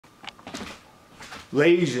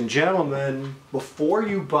Ladies and gentlemen, before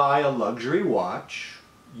you buy a luxury watch,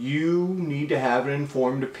 you need to have an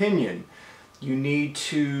informed opinion. You need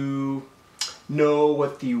to know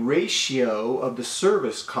what the ratio of the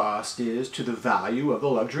service cost is to the value of the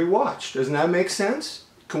luxury watch. Doesn't that make sense?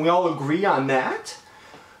 Can we all agree on that?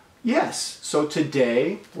 Yes. So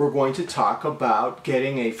today we're going to talk about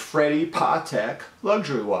getting a Freddie Patek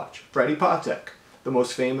luxury watch. Freddie Patek, the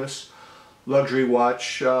most famous luxury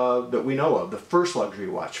watch that we know of, the first luxury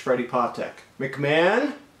watch, Freddie Patek.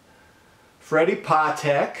 McMahon, Freddie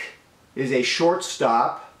Patek is a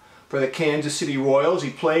shortstop for the Kansas City Royals. He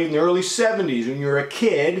played in the early 70s when you were a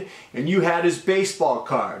kid and you had his baseball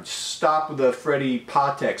cards. Stop with the Freddie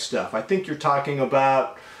Patek stuff. I think you're talking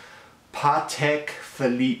about Patek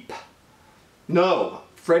Philippe. No,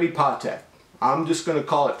 Freddie Patek. I'm just going to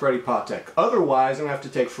call it Freddie Patek. Otherwise, I'm going to have to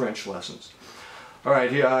take French lessons. All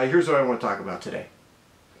right, here's what I want to talk about today.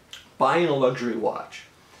 Buying a luxury watch.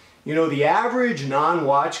 You know, the average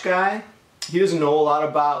non-watch guy, he doesn't know a lot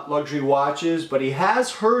about luxury watches, but he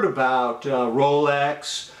has heard about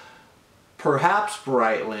Rolex, perhaps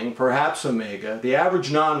Breitling, perhaps Omega. The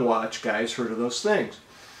average non-watch guy has heard of those things.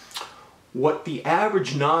 What the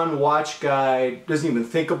average non-watch guy doesn't even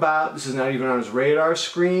think about, this is not even on his radar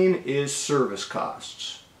screen, is service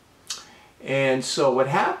costs. And so what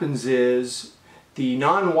happens is, the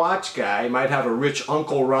non-watch guy might have a rich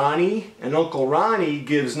Uncle Ronnie, and Uncle Ronnie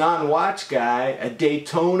gives non-watch guy a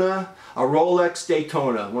Daytona, a Rolex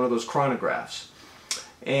Daytona, one of those chronographs.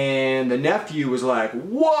 And the nephew was like,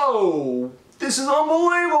 whoa, this is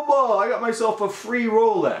unbelievable, I got myself a free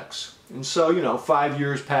Rolex. And so, you know, 5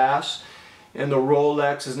 years pass, and the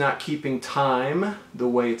Rolex is not keeping time the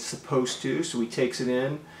way it's supposed to, so he takes it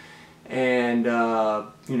in, and,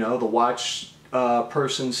 you know, the watch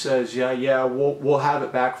person says, yeah, we'll have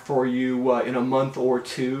it back for you in a month or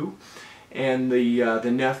two. And the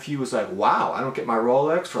nephew was like, wow, I don't get my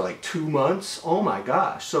Rolex for like 2 months? Oh my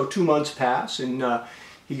gosh. So 2 months pass and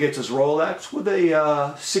he gets his Rolex with a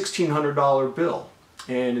 $1,600 bill.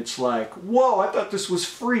 And it's like, whoa, I thought this was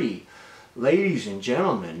free. Ladies and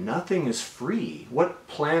gentlemen, nothing is free. What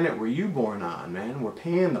planet were you born on, man? We're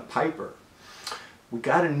paying the piper. We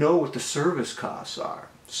got to know what the service costs are.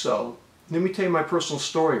 So let me tell you my personal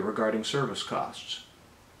story regarding service costs.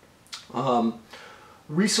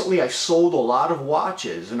 Recently I sold a lot of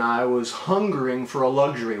watches and I was hungering for a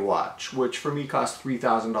luxury watch, which for me cost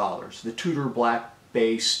 $3,000, the Tudor Black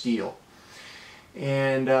Bay Steel.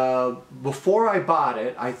 And before I bought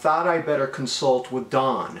it, I thought I better consult with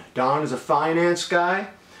Don. Don is a finance guy.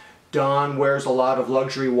 Don wears a lot of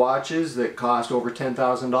luxury watches that cost over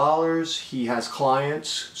 $10,000. He has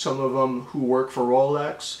clients, some of them who work for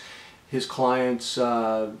Rolex. His clients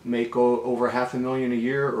make over $500,000 a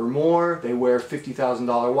year or more. They wear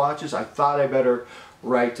 $50,000 watches. I thought I better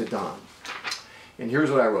write to Don. And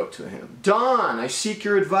here's what I wrote to him. Don, I seek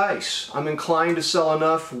your advice. I'm inclined to sell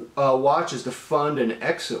enough watches to fund an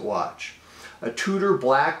exit watch. A Tudor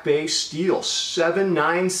Black Bay Steel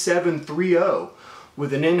 79730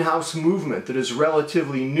 with an in-house movement that is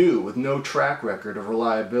relatively new with no track record of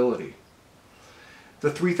reliability. The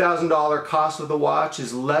 $3,000 cost of the watch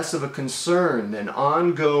is less of a concern than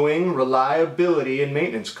ongoing reliability and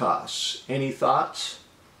maintenance costs. Any thoughts?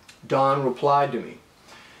 Don replied to me,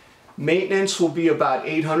 maintenance will be about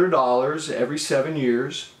 $800 every 7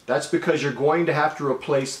 years. That's because you're going to have to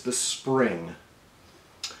replace the spring.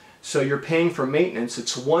 So you're paying for maintenance.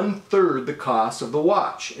 It's 1/3 the cost of the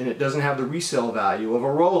watch, and it doesn't have the resale value of a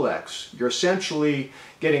Rolex. You're essentially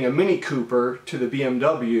getting a Mini Cooper to the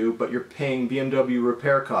BMW, but you're paying BMW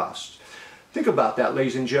repair costs. Think about that,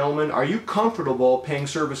 ladies and gentlemen. Are you comfortable paying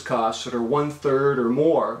service costs that are 1/3 or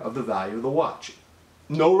more of the value of the watch?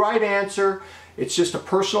 No right answer. It's just a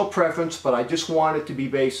personal preference, but I just want it to be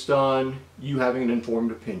based on you having an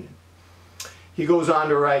informed opinion. He goes on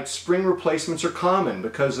to write, spring replacements are common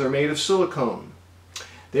because they're made of silicone.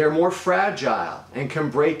 They are more fragile and can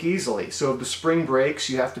break easily, so if the spring breaks,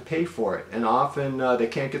 you have to pay for it, and often they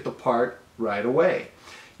can't get the part right away.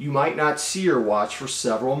 You might not see your watch for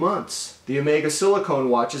several months. The Omega silicone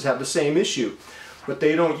watches have the same issue, but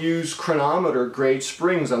they don't use chronometer grade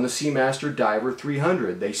springs on the Seamaster Diver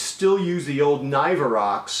 300. They still use the old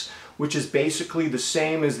Nivarox, which is basically the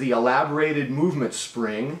same as the elaborated movement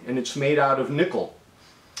spring, and it's made out of nickel.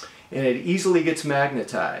 And it easily gets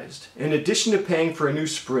magnetized. In addition to paying for a new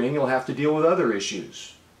spring, you'll have to deal with other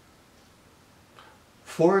issues.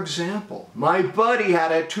 For example, my buddy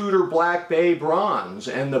had a Tudor Black Bay bronze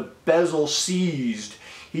and the bezel seized.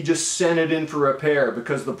 He just sent it in for repair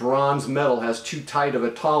because the bronze metal has too tight of a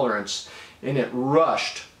tolerance and it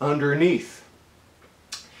rushed underneath.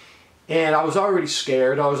 And I was already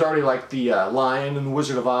scared. I was already like the lion in the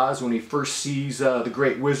Wizard of Oz when he first sees the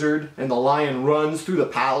Great Wizard and the lion runs through the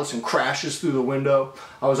palace and crashes through the window.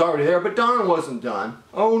 I was already there, but Don wasn't done.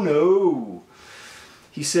 Oh no.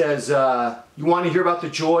 He says, you want to hear about the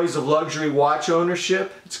joys of luxury watch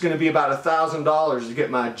ownership? It's going to be about $1,000 to get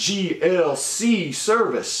my GLC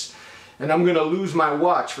service. And I'm going to lose my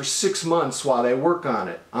watch for 6 months while they work on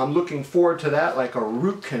it. I'm looking forward to that like a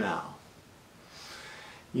root canal.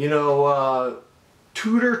 You know,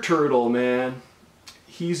 Tudor Turtle, man,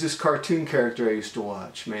 he's this cartoon character I used to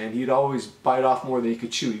watch, man. He'd always bite off more than he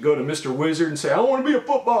could chew. He'd go to Mr. Wizard and say, I want to be a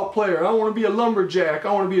football player, I want to be a lumberjack,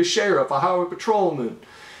 I want to be a sheriff, a highway patrolman.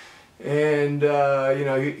 And, you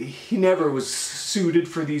know, he never was suited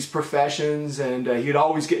for these professions, and he'd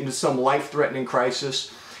always get into some life-threatening crisis.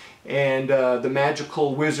 And the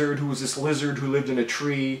magical wizard, who was this lizard who lived in a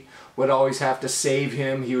tree, would always have to save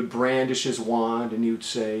him. He would brandish his wand and he would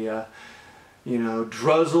say, you know,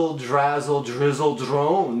 druzzle, drazzle, drizzle,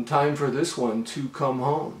 drone, time for this one to come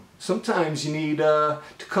home. Sometimes you need to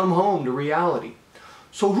come home to reality.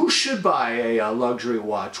 So who should buy a luxury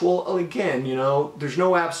watch? Well, again, you know, there's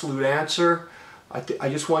no absolute answer. I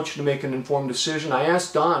just want you to make an informed decision. I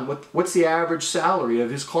asked Don, what's the average salary of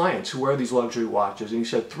his clients who wear these luxury watches? And he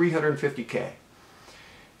said $350K.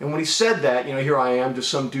 And when he said that, you know, here I am, just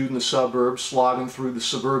some dude in the suburbs, slogging through the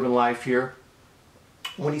suburban life here.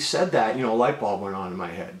 When he said that, you know, a light bulb went on in my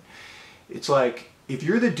head. It's like, if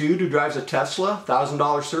you're the dude who drives a Tesla,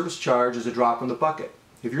 $1,000 service charge is a drop in the bucket.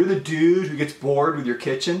 If you're the dude who gets bored with your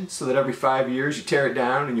kitchen so that every 5 years you tear it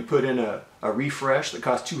down and you put in a refresh that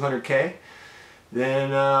costs $200K, then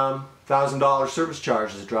 $1,000 service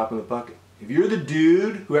charge is a drop in the bucket. If you're the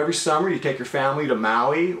dude who every summer you take your family to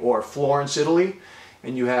Maui or Florence, Italy,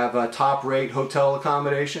 and you have top-rate hotel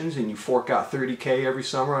accommodations and you fork out $30K every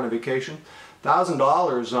summer on a vacation,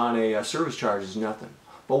 $1,000 on a service charge is nothing.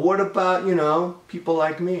 But what about, you know, people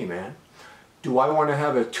like me, man? Do I want to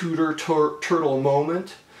have a Tudor Turtle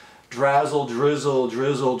moment? Drazzle, drizzle,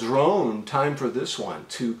 drizzle, drone, time for this one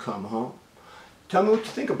to come home. Tell me what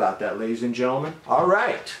you think about that, ladies and gentlemen. All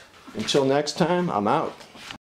right. Until next time, I'm out.